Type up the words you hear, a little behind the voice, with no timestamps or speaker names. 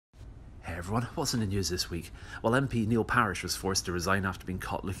Hey everyone, what's in the news this week? Well, MP Neil Parish was forced to resign after being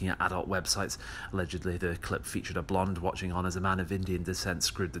caught looking at adult websites. Allegedly, the clip featured a blonde watching on as a man of Indian descent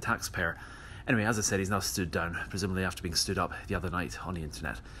screwed the taxpayer. Anyway, as I said, he's now stood down, presumably after being stood up the other night on the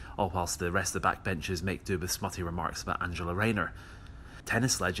internet, all whilst the rest of the backbenchers make do with smutty remarks about Angela Rayner.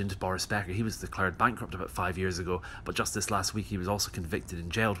 Tennis legend Boris Becker, he was declared bankrupt about 5 years ago, but just this last week he was also convicted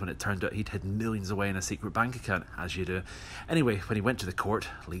and jailed when it turned out he'd hidden millions away in a secret bank account, as you do. Anyway, when he went to the court,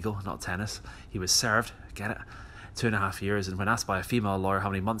 legal, not tennis, he was served, get it, 2.5 years, and when asked by a female lawyer how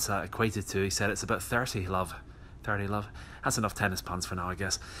many months that equated to, he said it's about 30, love. 30, love. That's enough tennis puns for now, I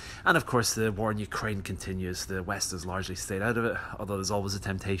guess. And of course, the war in Ukraine continues. The West has largely stayed out of it, although there's always a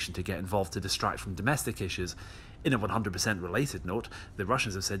temptation to get involved to distract from domestic issues. In a 100% related note, the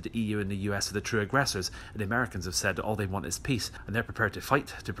Russians have said the EU and the US are the true aggressors, and the Americans have said all they want is peace, and they're prepared to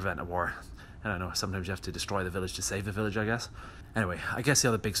fight to prevent a war. I don't know, sometimes you have to destroy the village to save the village, I guess. Anyway, I guess the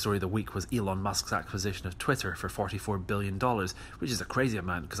other big story of the week was Elon Musk's acquisition of Twitter for $44 billion, which is a crazy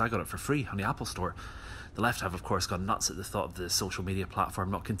amount because I got it for free on the Apple Store. The left have, of course, gone nuts at the thought of the social media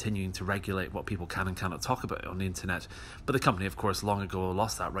platform not continuing to regulate what people can and cannot talk about on the internet. But the company, of course, long ago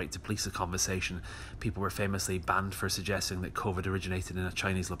lost that right to police the conversation. People were famously banned for suggesting that COVID originated in a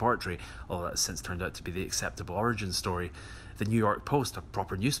Chinese laboratory, although that's since turned out to be the acceptable origin story. The New York Post, a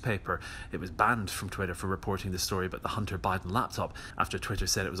proper newspaper, it was banned from Twitter for reporting the story about the Hunter Biden laptop after Twitter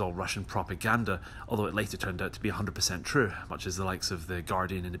said it was all Russian propaganda, although it later turned out to be 100% true, much as the likes of The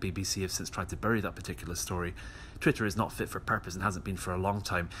Guardian and the BBC have since tried to bury that particular story. Twitter is not fit for purpose and hasn't been for a long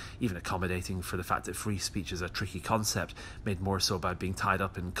time, even accommodating for the fact that free speech is a tricky concept, made more so by being tied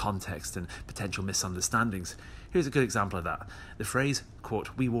up in context and potential misunderstandings. Here's a good example of that. The phrase,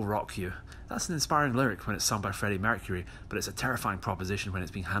 quote, "we will rock you." That's an inspiring lyric when it's sung by Freddie Mercury, but it's a terrifying proposition when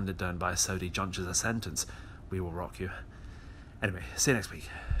it's being handed down by a Saudi judge as a sentence. We will rock you. Anyway, see you next week.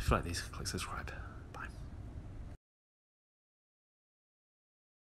 If you like these, click subscribe.